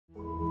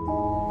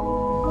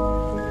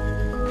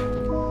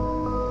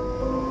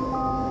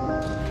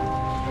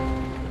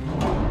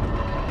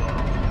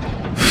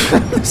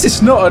This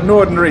is not an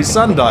ordinary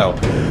sundial.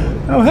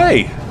 Oh,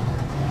 hey.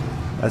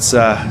 That's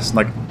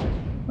like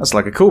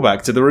a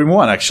callback to the room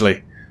 1,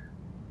 actually.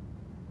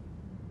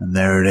 And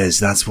there it is.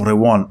 That's what I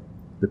want.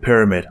 The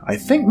pyramid. I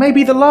think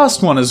maybe the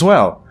last one as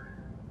well.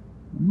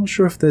 I'm not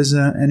sure if there's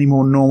any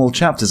more normal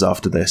chapters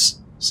after this,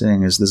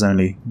 seeing as there's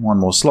only one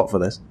more slot for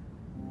this.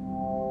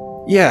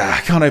 Yeah,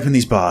 I can't open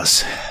these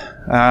bars.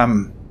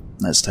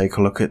 Let's take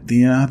a look at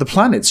the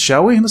planets,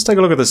 shall we? Let's take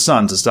a look at the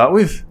sun to start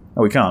with.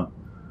 Oh, we can't.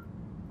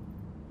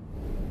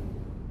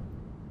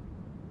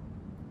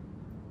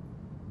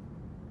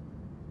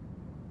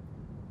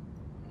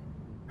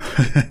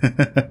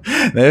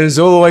 There's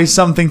always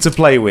something to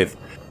play with.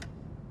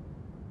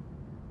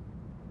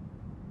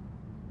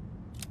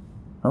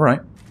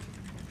 Alright.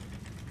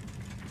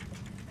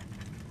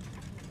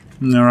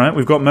 Alright,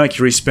 we've got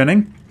Mercury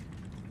spinning.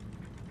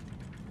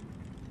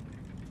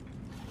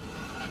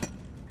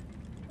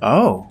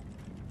 Oh.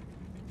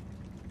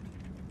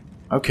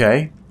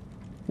 Okay.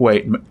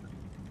 Wait.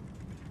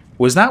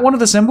 Was that one of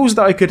the symbols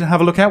that I could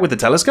have a look at with the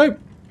telescope?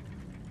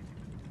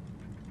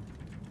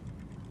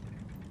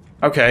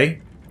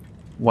 Okay.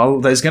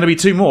 Well, there's going to be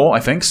 2 more, I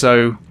think,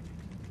 so...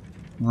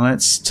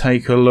 Let's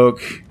take a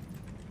look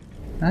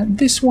at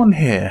this one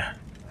here.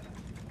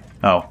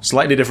 Oh,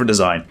 slightly different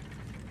design.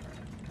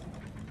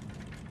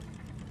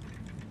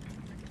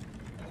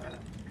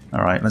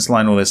 Alright, let's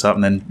line all this up,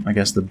 and then I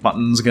guess the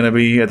button's going to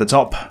be at the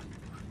top.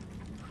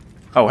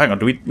 Oh, hang on,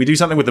 do we do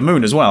something with the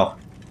moon as well?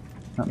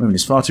 That moon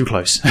is far too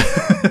close.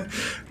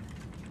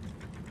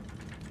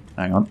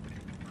 Hang on.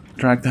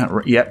 Drag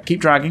that... Yep,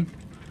 keep dragging.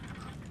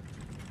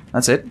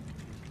 That's it.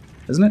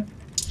 Isn't it?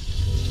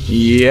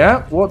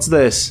 Yeah, what's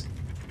this?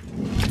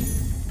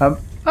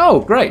 Oh,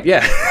 great,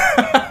 yeah.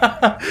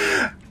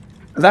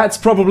 That's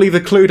probably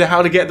the clue to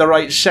how to get the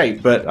right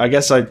shape, but I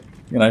guess I,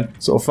 you know,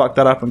 sort of fucked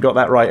that up and got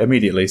that right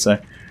immediately, so...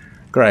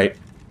 Great.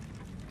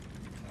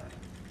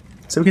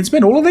 So we can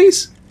spin all of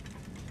these?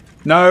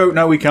 No,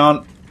 no we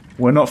can't.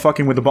 We're not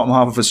fucking with the bottom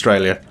half of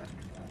Australia.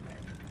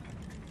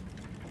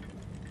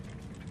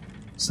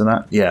 So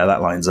that, yeah,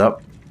 that lines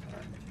up.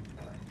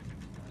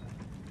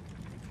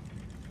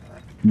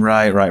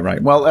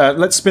 Right. Well,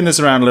 let's spin this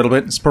around a little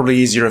bit. It's probably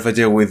easier if I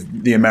deal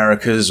with the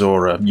Americas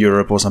or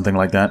Europe or something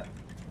like that.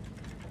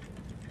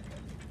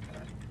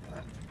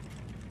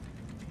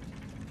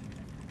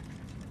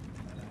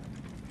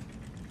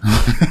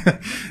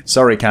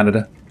 Sorry,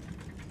 Canada.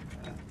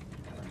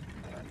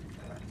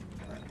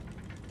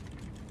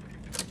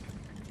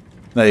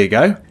 There you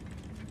go.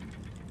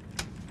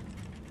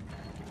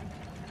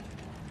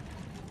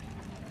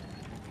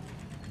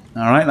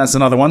 Alright, that's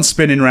another one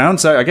spinning round,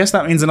 so I guess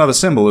that means another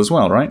symbol as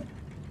well, right?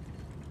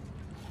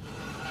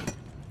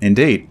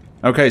 Indeed.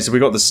 Okay, so we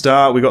got the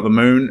star, we got the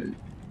moon.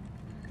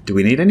 Do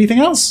we need anything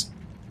else?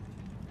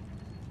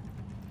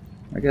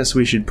 I guess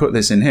we should put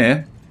this in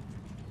here.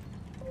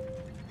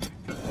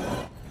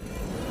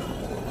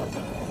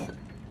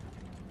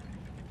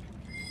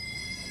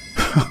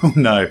 Oh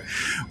no.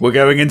 We're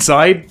going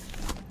inside?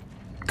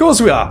 Of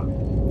course we are!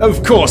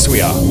 Of course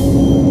we are!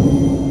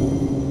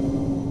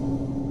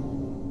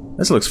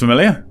 This looks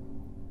familiar.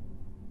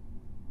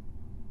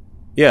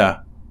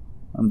 Yeah.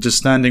 I'm just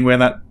standing where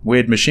that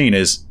weird machine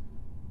is.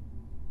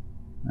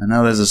 And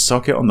now there's a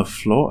socket on the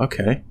floor?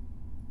 Okay.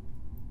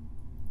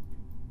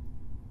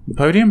 The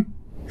podium?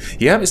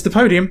 Yeah, it's the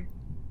podium.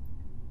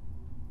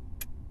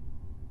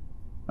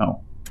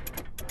 Oh.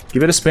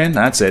 Give it a spin,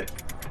 that's it.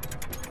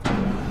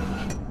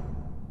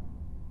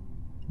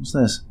 What's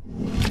this?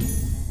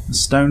 A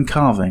stone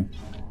carving.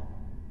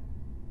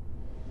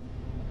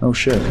 Oh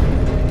shit.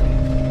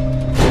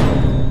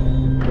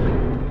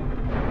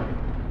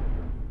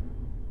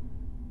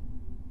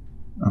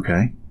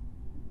 Okay.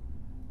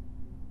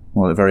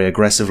 Well, it very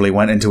aggressively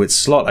went into its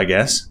slot, I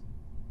guess.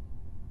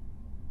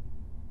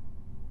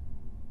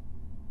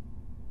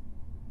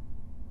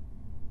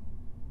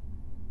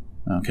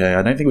 Okay,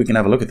 I don't think we can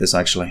have a look at this,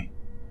 actually.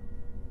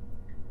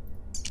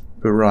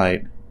 But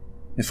right.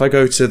 If I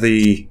go to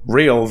the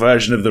real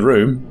version of the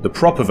room, the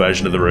proper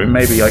version of the room,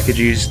 maybe I could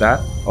use that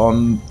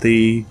on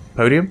the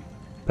podium?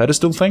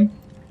 Pedestal thing?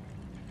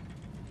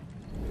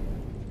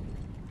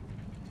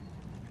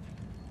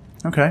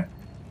 Okay.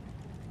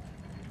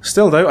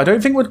 Still though, I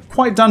don't think we're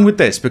quite done with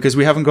this because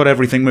we haven't got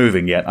everything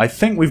moving yet. I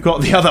think we've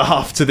got the other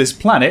half to this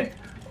planet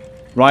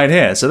right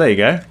here, so there you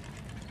go.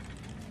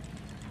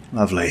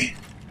 Lovely.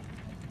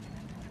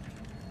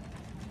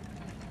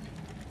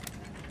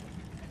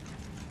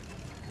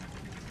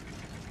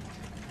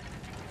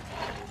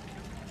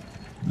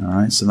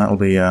 Alright, so that'll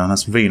be,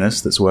 that's Venus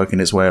that's working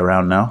its way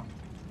around now.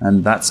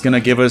 And that's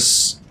gonna give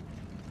us...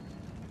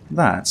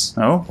 that.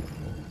 Oh.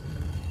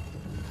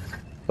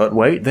 But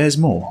wait, there's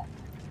more.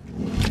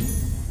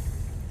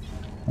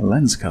 A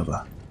lens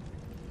cover.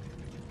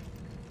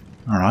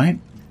 Alright.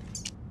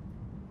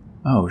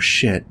 Oh,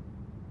 shit.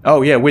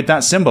 Oh, yeah, with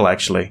that symbol,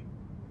 actually.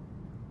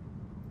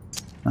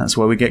 That's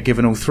where we get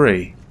given all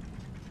 3.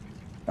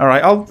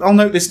 Alright, I'll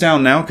note this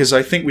down now, because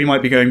I think we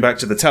might be going back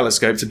to the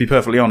telescope, to be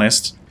perfectly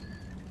honest.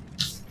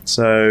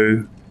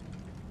 So...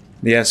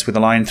 The S with a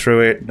line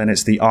through it, then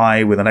it's the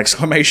I with an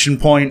exclamation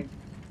point.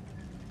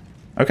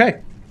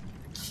 Okay.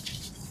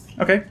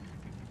 Okay.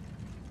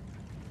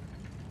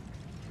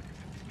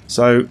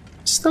 So,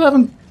 still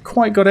haven't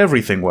quite got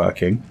everything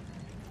working.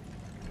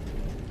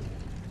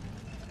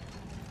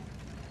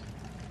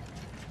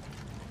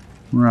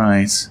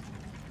 Right.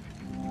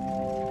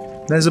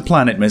 There's a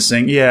planet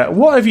missing. Yeah,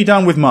 what have you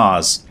done with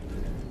Mars?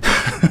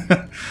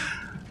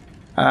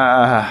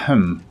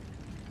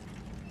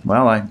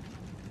 Well,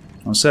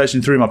 I'm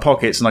searching through my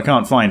pockets and I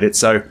can't find it,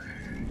 so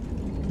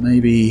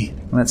maybe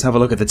let's have a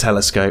look at the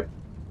telescope.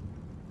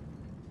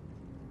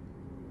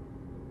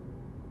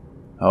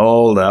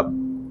 Hold up.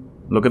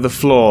 Look at the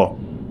floor.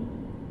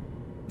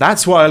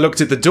 That's why I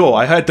looked at the door.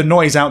 I heard the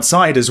noise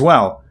outside as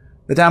well.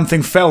 The damn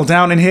thing fell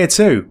down in here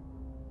too.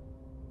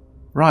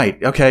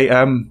 Right, okay,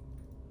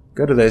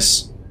 go to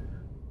this.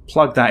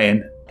 Plug that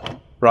in.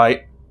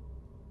 Right.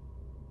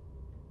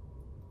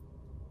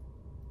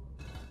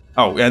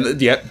 Oh, and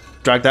yeah,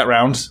 drag that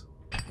round.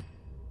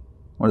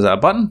 What is that, a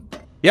button?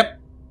 Yep.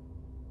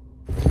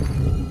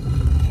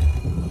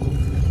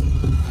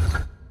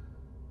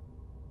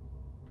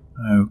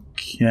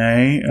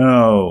 Okay.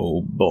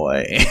 Oh,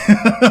 boy.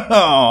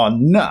 Oh,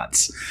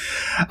 nuts.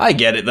 I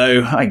get it,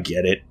 though. I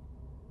get it.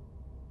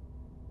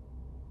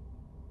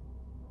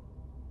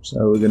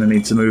 So we're going to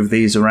need to move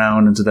these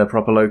around into their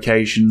proper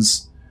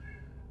locations.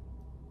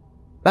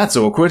 That's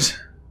awkward.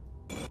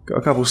 Got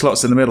a couple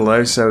slots in the middle,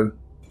 though, so...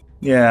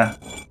 yeah.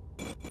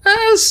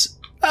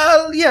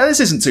 Yeah, this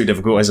isn't too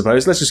difficult, I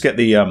suppose. Let's just get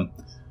the,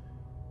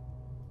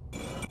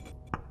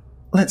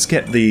 let's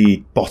get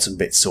the bottom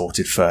bit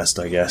sorted first,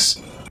 I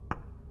guess.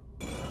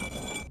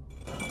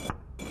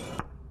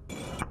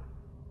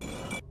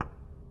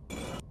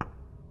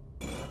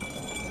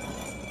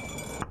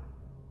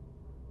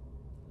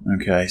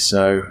 Okay,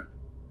 so...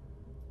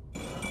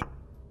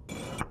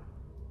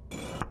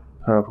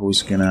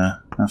 purple's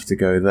gonna have to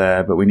go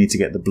there, but we need to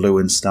get the blue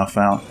and stuff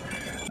out.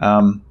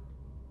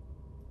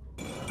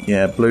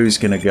 Yeah, blue's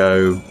gonna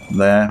go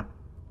there.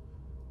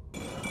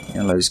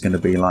 Yellow's gonna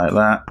be like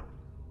that.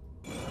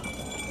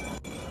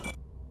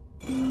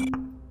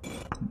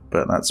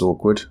 But that's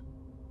awkward.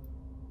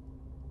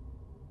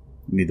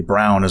 We need the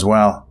brown as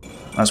well.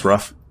 That's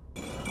rough.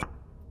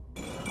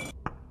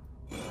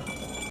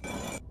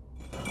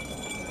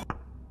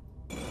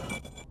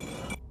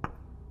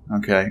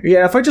 Okay.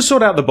 Yeah, if I just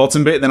sort out the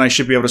bottom bit, then I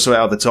should be able to sort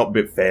out the top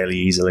bit fairly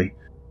easily.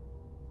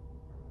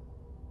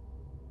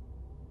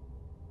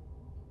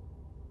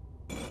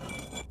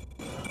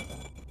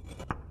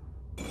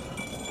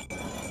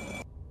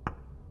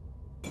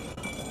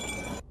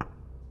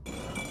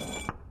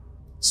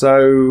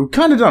 So,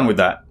 kind of done with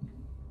that.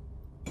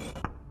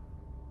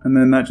 And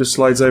then that just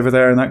slides over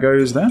there and that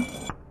goes there.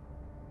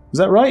 Is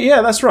that right?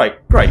 Yeah, that's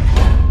right. Great.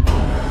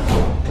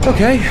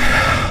 Okay.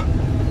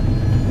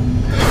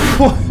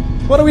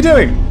 What are we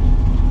doing?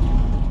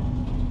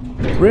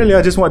 Really,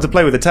 I just wanted to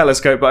play with the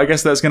telescope, but I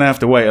guess that's going to have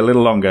to wait a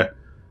little longer.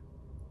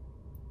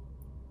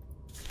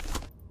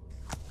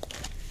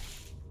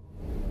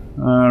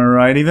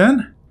 Alrighty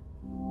then.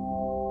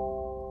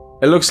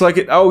 It looks like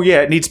it... oh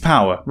yeah, it needs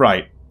power.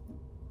 Right.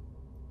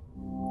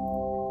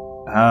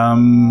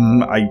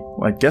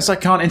 I guess I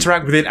can't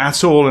interact with it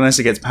at all unless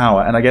it gets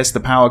power, and I guess the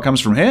power comes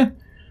from here?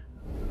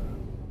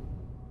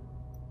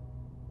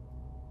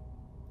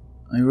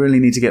 I really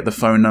need to get the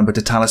phone number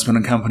to Talisman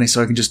and Company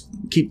so I can just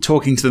keep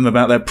talking to them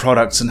about their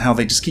products and how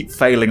they just keep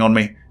failing on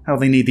me. How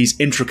they need these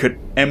intricate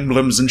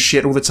emblems and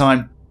shit all the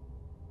time.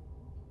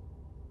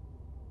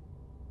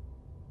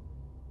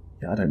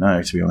 Yeah, I don't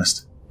know, to be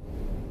honest.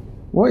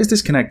 What is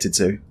this connected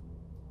to?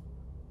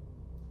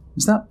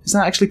 Is that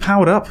actually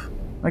powered up?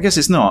 I guess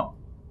it's not.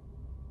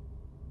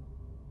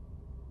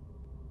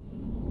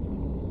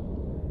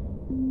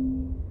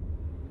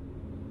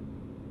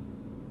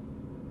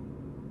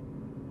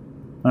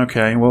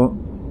 Okay, well...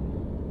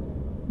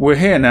 we're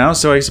here now,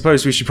 so I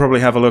suppose we should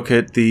probably have a look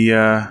at the,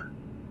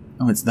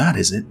 oh, it's that,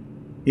 is it?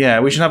 Yeah,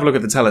 we should have a look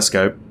at the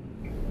telescope.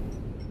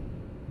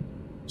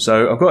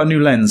 So, I've got a new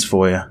lens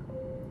for you.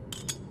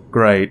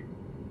 Great.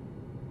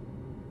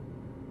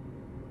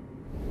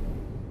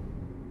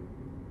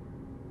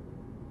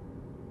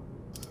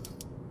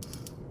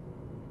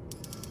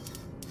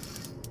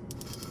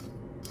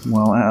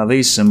 Well, out of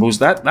these symbols,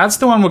 that's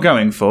the one we're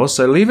going for,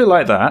 so leave it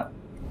like that.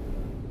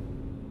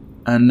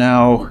 And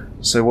now,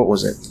 so what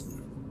was it?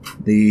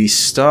 The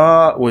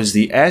star was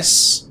the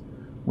S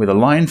with a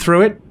line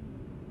through it.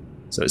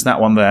 So it's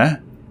that one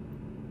there.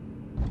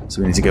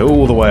 So we need to go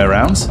all the way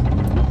around.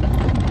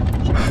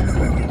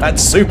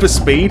 That's super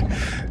speed.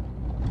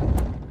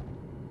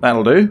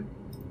 That'll do.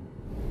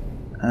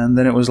 And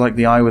then it was like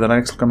the eye with an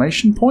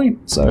exclamation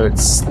point. So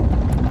it's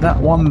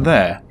that one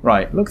there.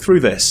 Right, look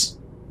through this.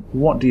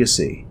 What do you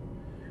see?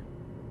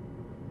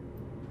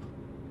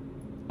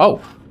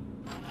 Oh!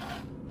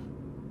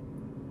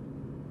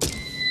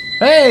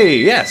 Hey,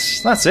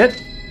 yes, that's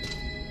it.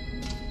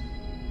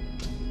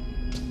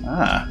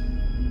 Ah.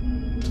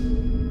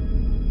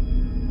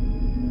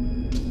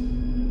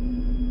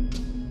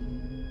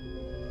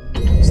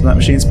 So that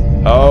machine's...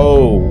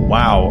 Oh,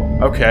 wow.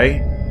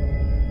 Okay.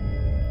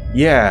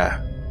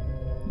 Yeah.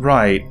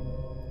 Right.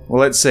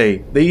 Well, let's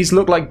see. These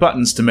look like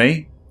buttons to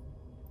me.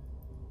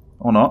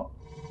 Or not.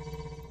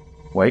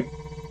 Wait.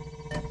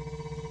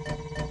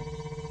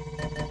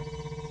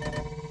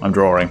 I'm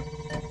drawing.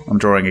 I'm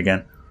drawing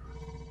again.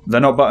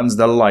 They're not buttons,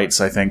 they're lights,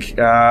 I think.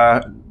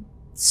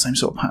 Same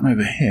sort of pattern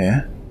over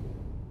here.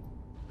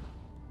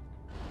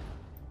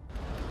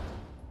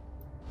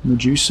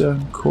 Medusa,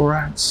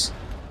 Korax.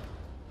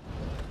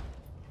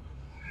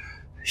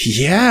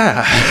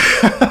 Yeah!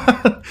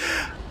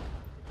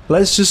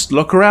 Let's just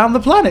look around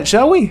the planet,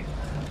 shall we?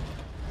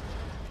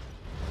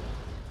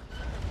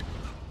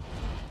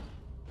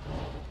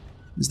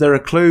 Is there a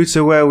clue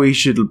to where we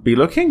should be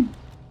looking?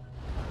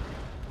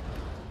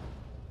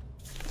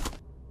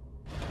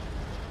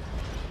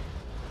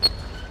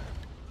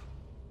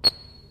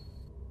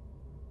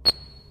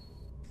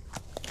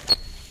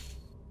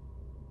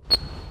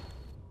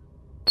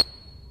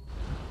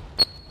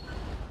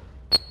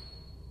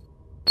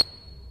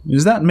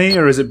 Is that me,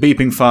 or is it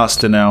beeping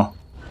faster now?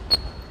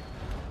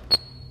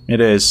 It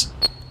is.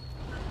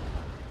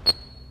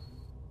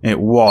 It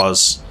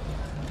was.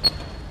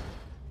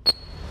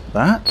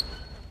 That?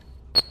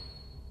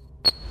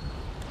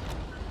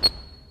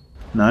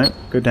 No,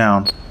 go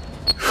down.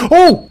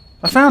 Oh!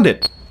 I found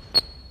it!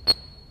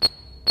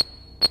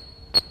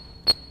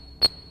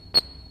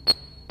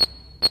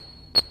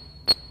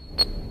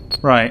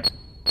 Right.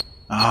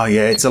 Oh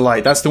yeah, it's a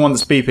light. That's the one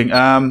that's beeping.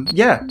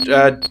 Yeah,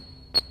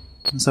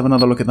 let's have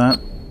another look at that.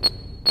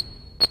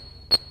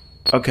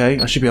 Okay,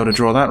 I should be able to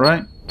draw that,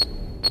 right?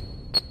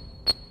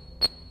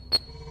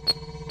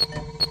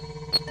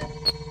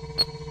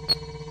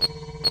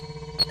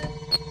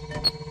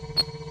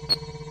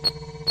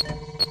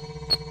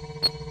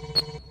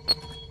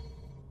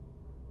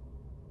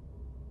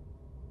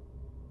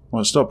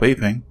 Well, stop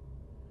beeping.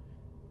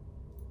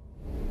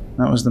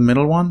 That was the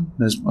middle one?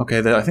 Okay,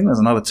 I think there's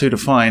another two to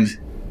find.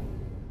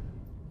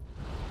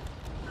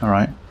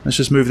 Alright, let's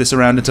just move this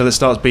around until it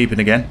starts beeping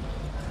again.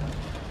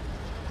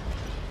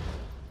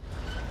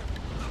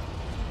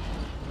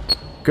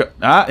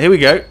 Here we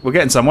go. We're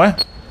getting somewhere.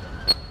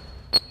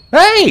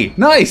 Hey!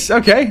 Nice!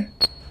 Okay.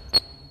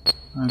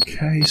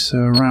 Okay, so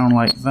around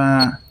like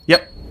that.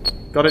 Yep.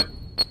 Got it.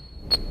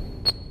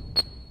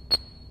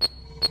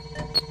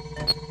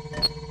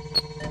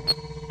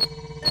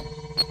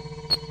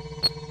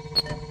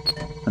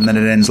 And then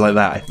it ends like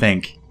that, I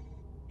think.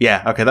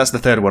 Yeah, okay, that's the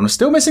third one. We're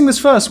still missing this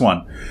first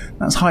one.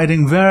 That's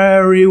hiding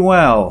very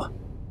well.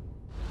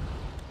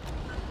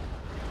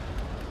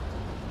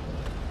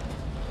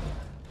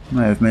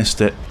 May have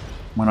missed it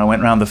when I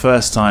went round the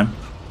first time.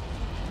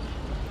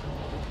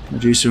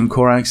 Medusa and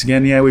Korax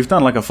again. Yeah, we've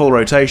done like a full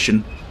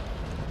rotation.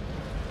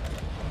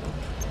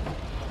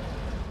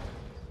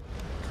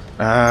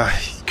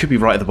 Could be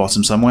right at the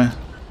bottom somewhere.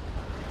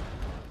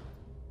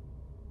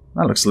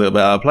 That looks a little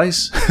bit out of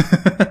place.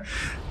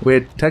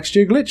 Weird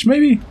texture glitch,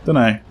 maybe?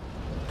 Dunno.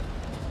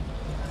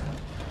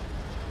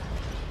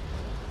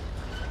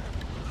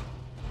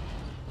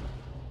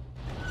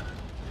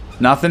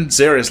 Nothing?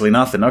 Seriously,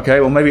 nothing.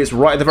 Okay, well maybe it's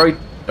right at the very...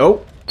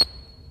 Oh!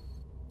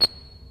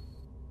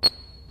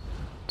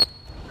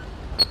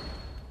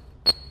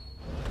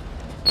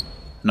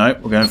 Nope,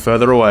 we're going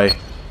further away.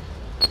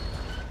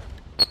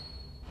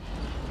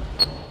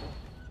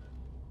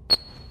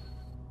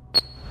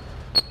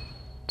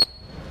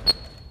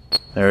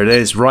 There it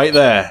is, right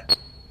there.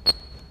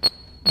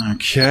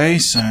 Okay,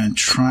 so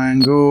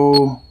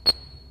triangle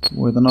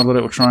with another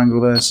little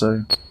triangle there,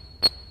 so...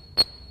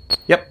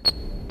 Yep.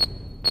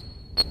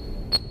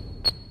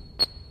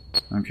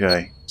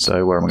 Okay,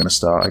 so where am I going to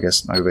start? I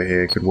guess over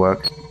here could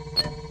work.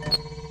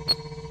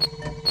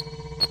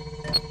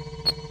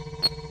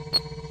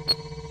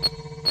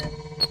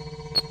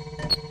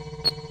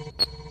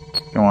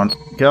 Come on,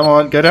 come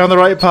on, go down the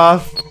right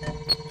path.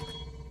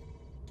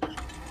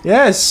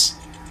 Yes!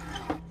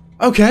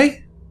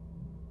 Okay.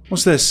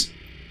 What's this?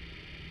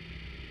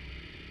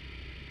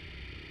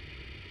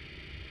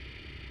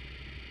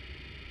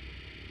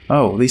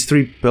 Oh, these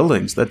three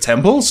buildings, they're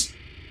temples?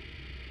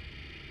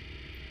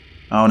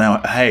 Oh,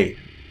 now, hey,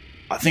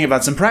 I think I've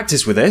had some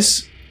practice with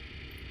this.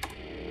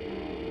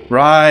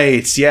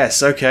 Right,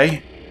 yes,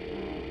 okay.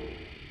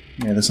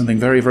 Yeah, there's something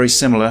very, very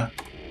similar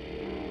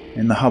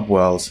in the hub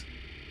world.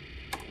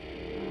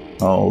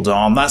 Hold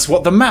on, that's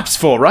what the map's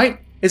for, right?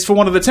 It's for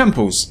one of the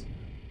temples.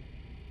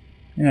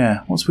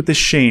 Yeah, what's with this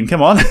sheen?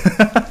 Come on.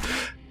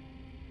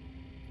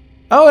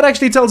 Oh, it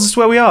actually tells us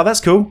where we are.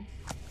 That's cool.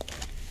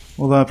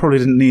 Although I probably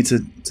didn't need to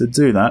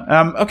do that.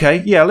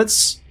 Okay, yeah,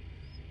 let's...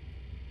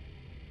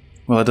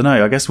 Well, I don't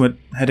know. I guess we're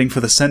heading for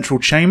the central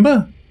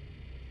chamber?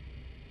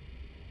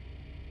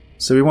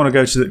 So we want to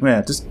go to the...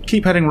 Yeah, just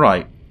keep heading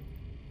right.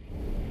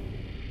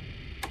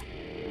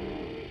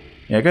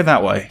 Yeah, go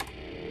that way.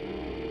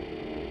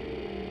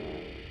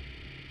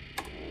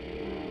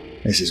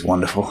 This is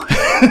wonderful.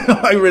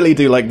 I really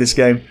do like this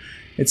game.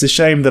 It's a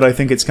shame that I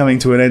think it's coming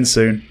to an end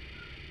soon.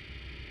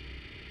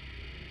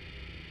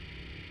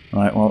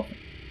 Right, well,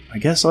 I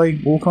guess I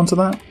walk onto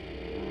that?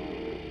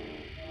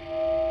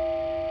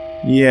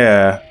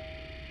 Yeah.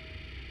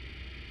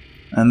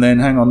 And then,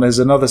 hang on, there's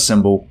another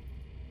symbol.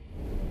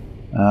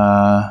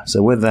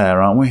 So we're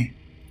there, aren't we?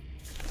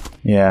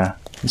 Yeah,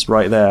 it's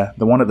right there.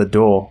 The one at the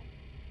door.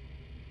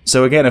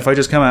 So again, if I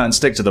just come out and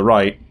stick to the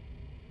right...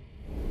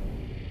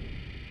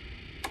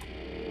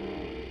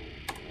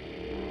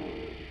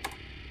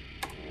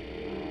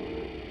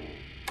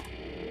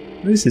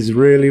 This is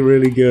really,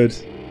 really good.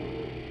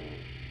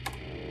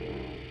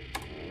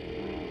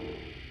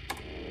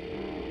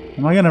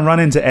 Am I going to run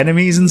into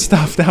enemies and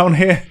stuff down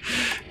here?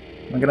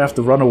 Am I going to have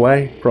to run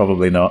away?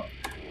 Probably not.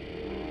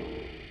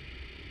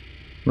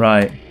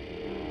 Right.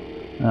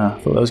 Ah, I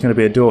thought there was going to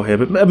be a door here,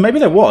 but maybe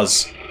there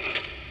was.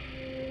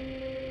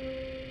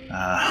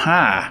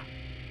 Aha!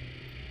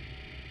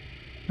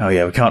 Oh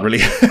yeah, we can't really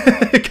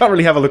can't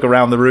really have a look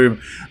around the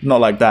room.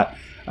 Not like that.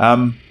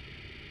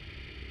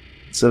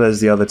 So there's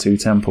the other two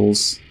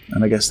temples,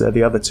 and I guess they're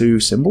the other two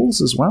symbols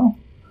as well.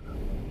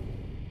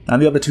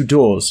 And the other two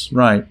doors,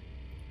 right.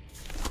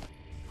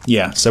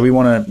 Yeah, so we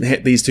want to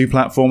hit these two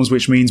platforms,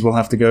 which means we'll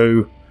have to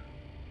go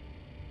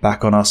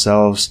back on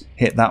ourselves,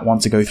 hit that one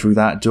to go through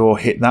that door,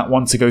 hit that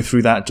one to go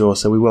through that door,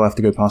 so we will have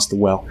to go past the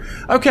well.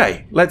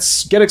 Okay,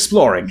 let's get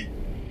exploring.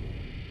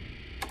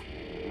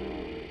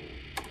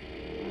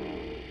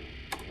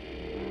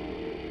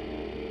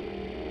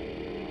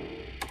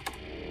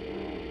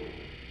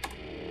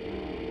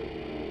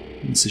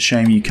 It's a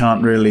shame you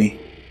can't really...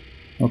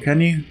 Oh,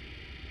 can you?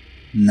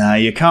 Nah,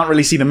 you can't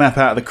really see the map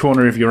out of the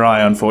corner of your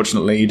eye,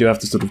 unfortunately. You do have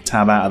to sort of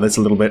tab out of this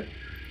a little bit.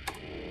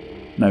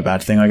 No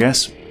bad thing, I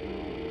guess.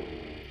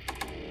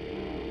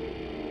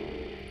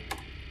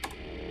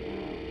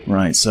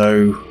 Right,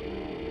 so...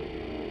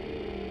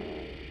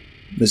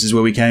 This is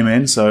where we came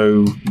in,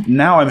 so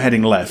now I'm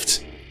heading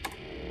left.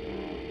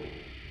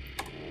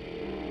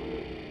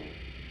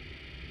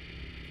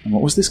 And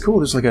what was this called?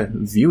 It was like a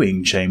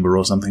viewing chamber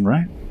or something,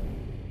 right?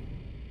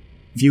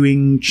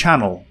 Viewing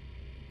channel.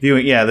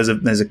 Viewing, yeah,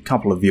 there's a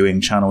couple of viewing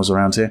channels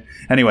around here.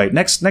 Anyway,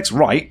 next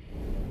right,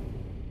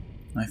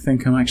 I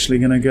think I'm actually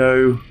going to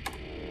go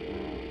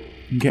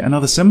and get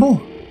another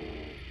symbol.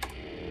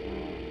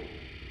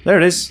 There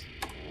it is.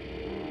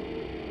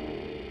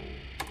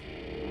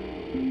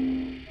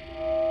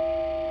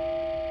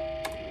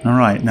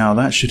 Alright, now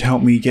that should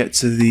help me get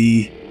to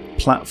the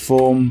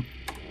platform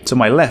to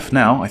my left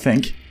now, I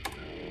think.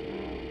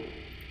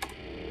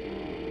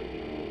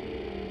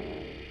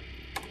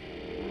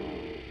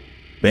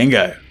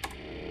 Bingo.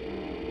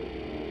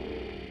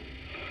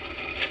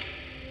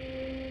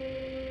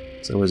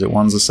 So is it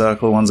one's a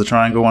circle, one's a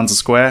triangle, one's a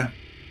square?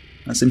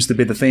 That seems to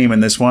be the theme in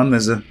this one.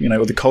 There's a, you know,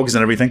 with the cogs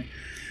and everything.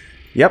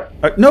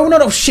 Yep.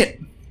 No, shit!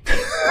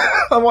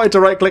 I wanted to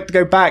right click to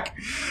go back.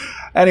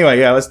 Anyway,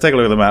 yeah, let's take a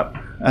look at the map.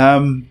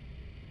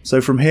 So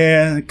from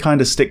here,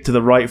 kind of stick to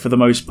the right for the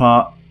most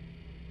part.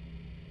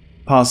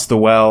 Past the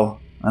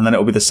well, and then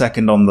it'll be the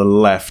second on the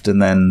left,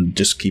 and then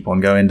just keep on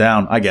going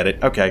down. I get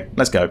it. Okay,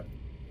 let's go.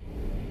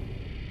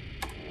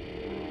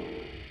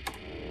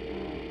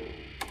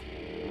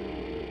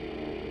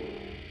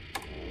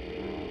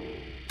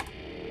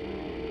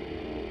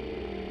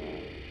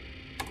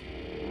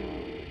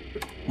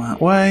 That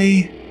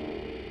way.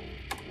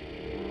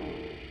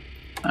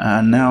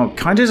 And now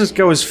kind of just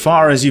go as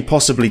far as you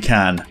possibly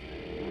can.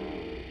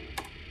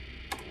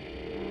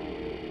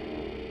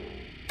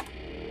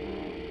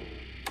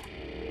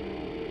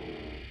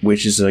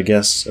 Which is, I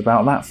guess,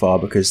 about that far,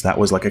 because that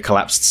was like a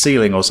collapsed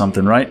ceiling or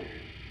something, right?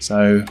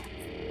 So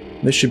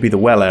this should be the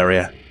well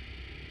area.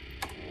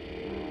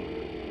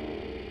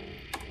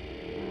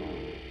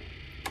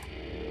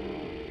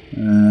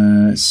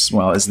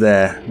 It's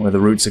there, where the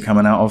roots are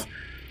coming out of.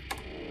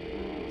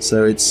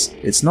 So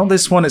it's not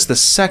this one, it's the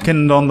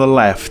second on the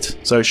left.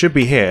 So it should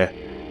be here.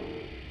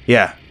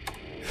 Yeah.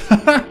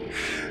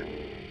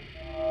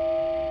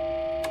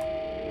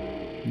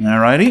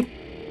 Alrighty.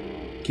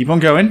 Keep on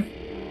going.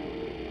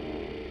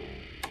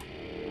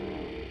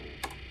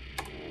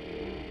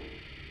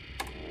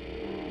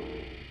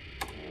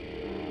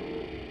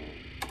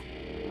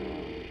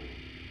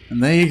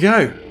 And there you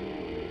go.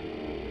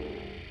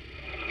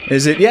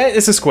 Is it? Yeah,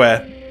 it's a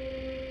square.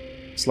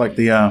 It's like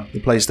the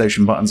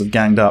PlayStation buttons have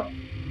ganged up.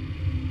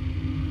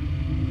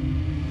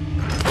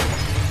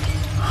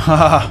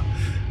 Haha.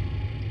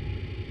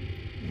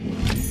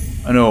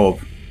 An orb.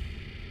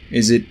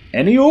 Is it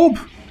any orb?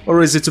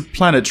 Or is it a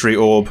planetary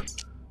orb?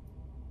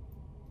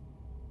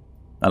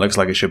 That looks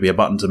like it should be a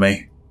button to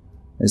me.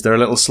 Is there a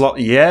little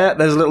slot? Yeah,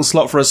 there's a little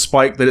slot for a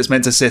spike that it's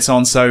meant to sit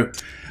on, so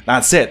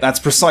that's it. That's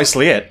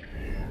precisely it.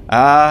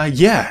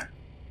 Yeah.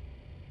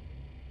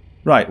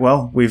 Right,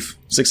 well, we've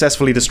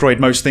successfully destroyed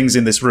most things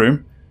in this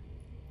room.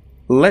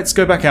 Let's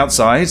go back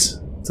outside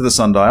to the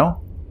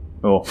sundial.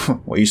 Or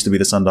what used to be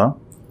the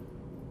sundial.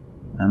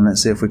 And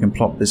let's see if we can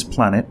plop this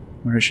planet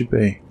where it should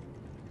be.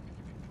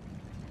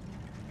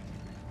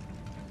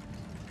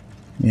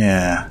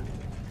 Yeah.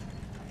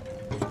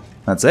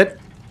 That's it.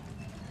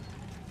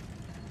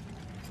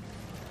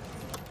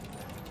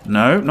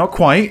 No, not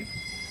quite.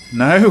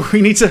 No,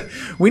 we need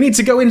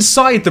to go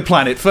inside the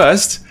planet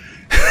first.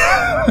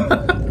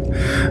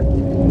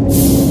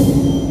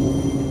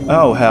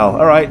 Oh, hell.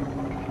 Alright.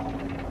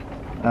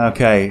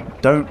 Okay.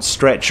 Don't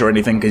stretch or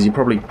anything, because you're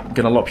probably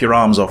going to lop your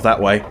arms off that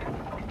way.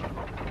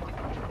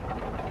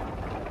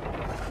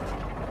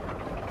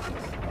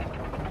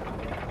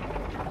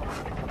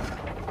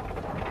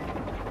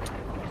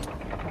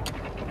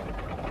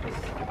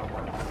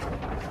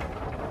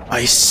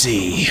 I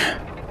see.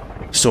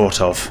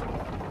 Sort of.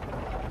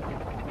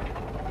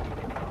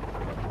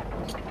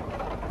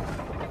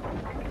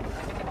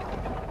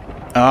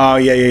 Oh,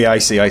 yeah, I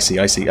see.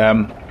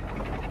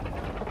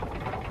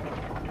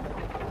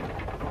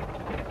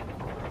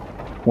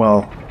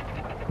 Well,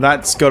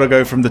 that's got to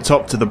go from the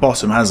top to the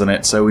bottom, hasn't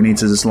it? So we need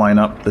to just line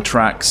up the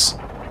tracks.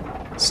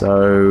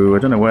 So, I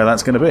don't know where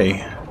that's going to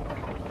be.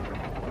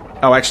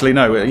 Oh, actually,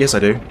 no. Yes, I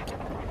do.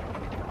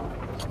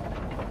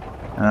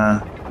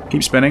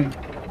 Keep spinning.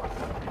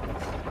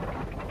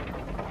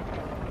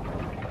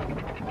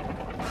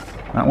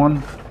 That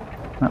one?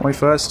 That way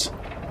first?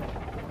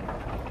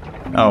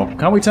 Oh,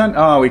 can't we turn?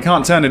 Oh, we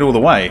can't turn it all the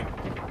way.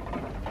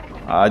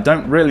 I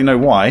don't really know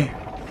why.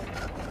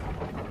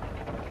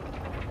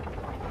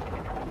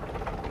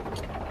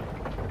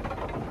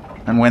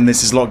 And when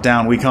this is locked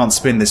down, we can't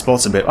spin this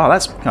bottom bit. Oh,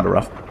 that's kind of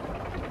rough.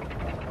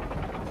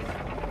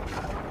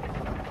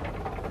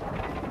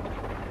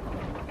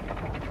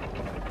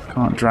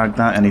 Can't drag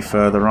that any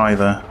further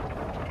either.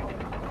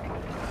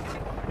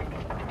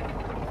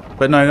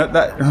 But no,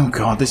 that... Oh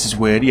god, this is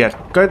weird. Yeah,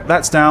 go.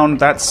 That's down.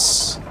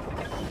 That's...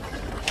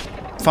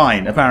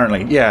 fine,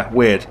 apparently. Yeah,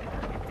 weird.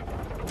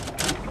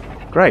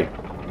 Great.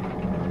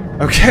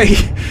 Okay.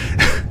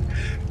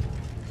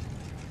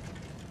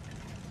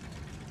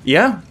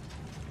 Yeah?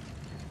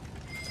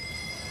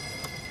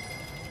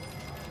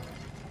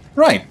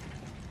 Right.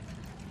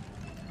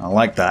 I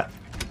like that.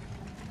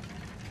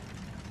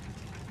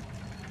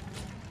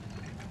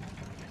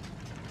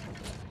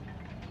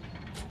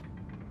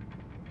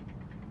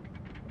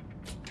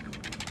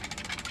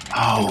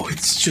 Oh,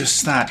 it's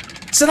just that.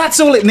 So that's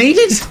all it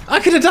needed? I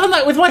could have done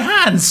that with my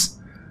hands!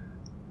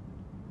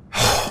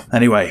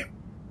 Anyway,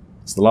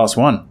 it's the last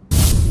one.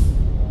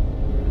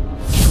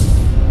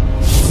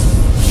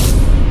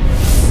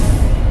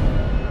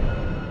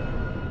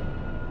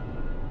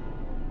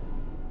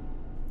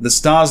 The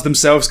stars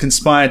themselves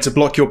conspire to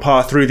block your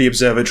path through the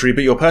observatory,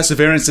 but your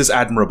perseverance is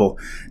admirable.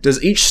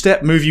 Does each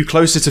step move you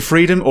closer to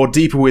freedom or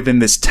deeper within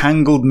this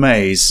tangled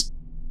maze?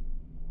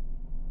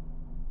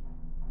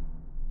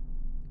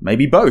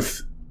 Maybe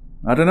both.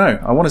 I don't know.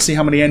 I want to see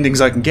how many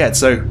endings I can get,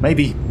 so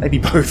maybe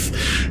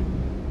both.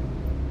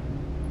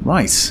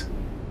 Right.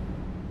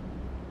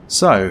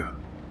 So,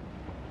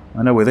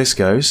 I know where this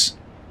goes.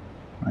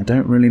 I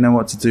don't really know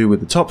what to do with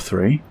the top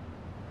three.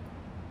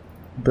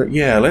 But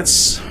yeah,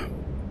 let's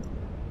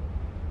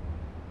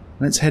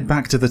head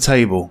back to the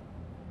table.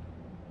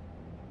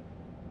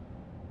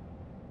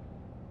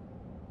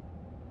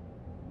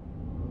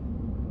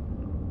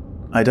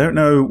 I don't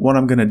know what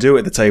I'm going to do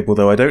at the table,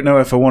 though. I don't know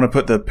if I want to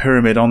put the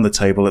pyramid on the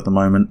table at the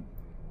moment.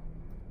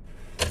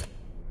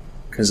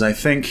 Because I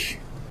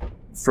think,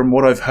 from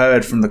what I've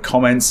heard from the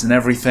comments and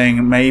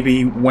everything,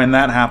 maybe when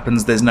that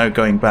happens, there's no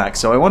going back.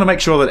 So I want to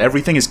make sure that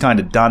everything is kind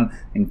of done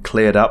and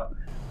cleared up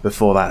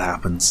before that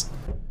happens.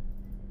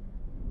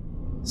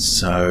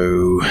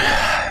 So,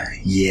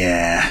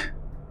 yeah.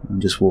 I'm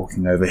just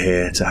walking over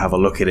here to have a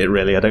look at it,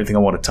 really. I don't think I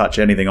want to touch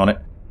anything on it.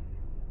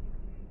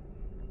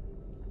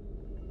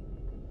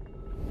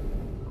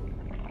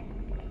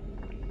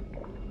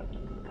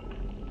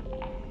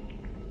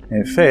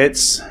 It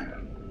fits.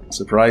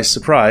 Surprise,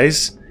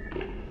 surprise.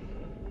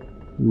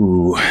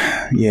 Ooh,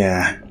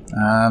 yeah.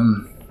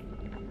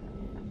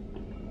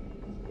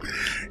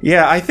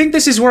 Yeah, I think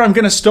this is where I'm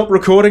going to stop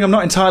recording. I'm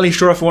not entirely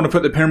sure if I want to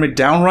put the pyramid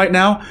down right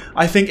now.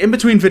 I think in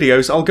between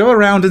videos, I'll go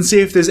around and see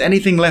if there's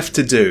anything left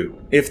to do.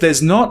 If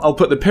there's not, I'll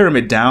put the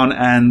pyramid down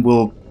and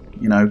we'll,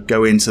 you know,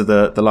 go into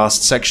the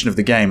last section of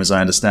the game, as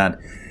I understand.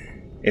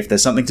 If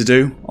there's something to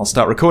do, I'll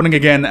start recording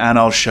again and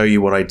I'll show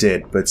you what I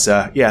did. But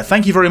yeah,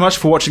 thank you very much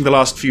for watching the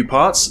last few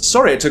parts.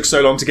 Sorry it took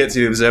so long to get to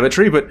the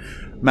observatory, but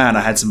man,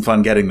 I had some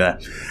fun getting there.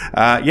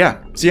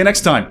 Yeah, see you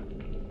next time.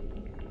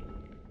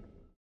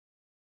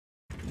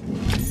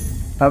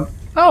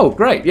 Oh,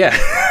 great,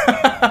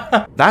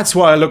 yeah. That's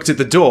why I looked at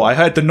the door. I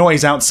heard the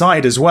noise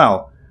outside as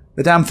well.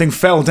 The damn thing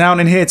fell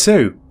down in here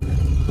too.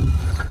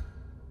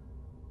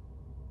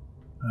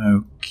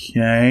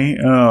 Okay.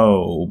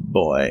 Oh,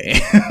 boy.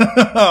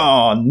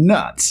 Oh,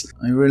 nuts.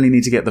 I really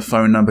need to get the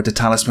phone number to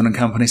Talisman and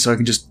Company so I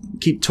can just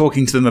keep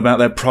talking to them about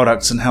their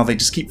products and how they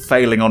just keep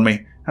failing on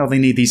me. How they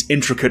need these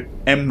intricate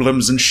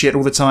emblems and shit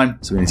all the time.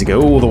 So we need to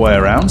go all the way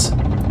around.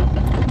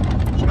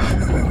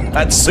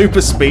 At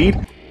super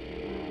speed.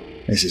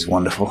 This is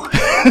wonderful.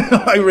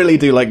 I really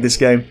do like this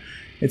game.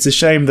 It's a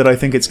shame that I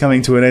think it's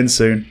coming to an end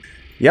soon.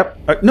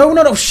 Yep.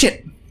 No,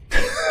 shit!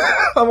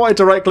 I wanted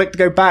to right-click to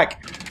go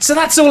back. So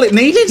that's all it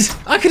needed?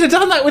 I could have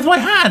done that with my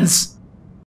hands!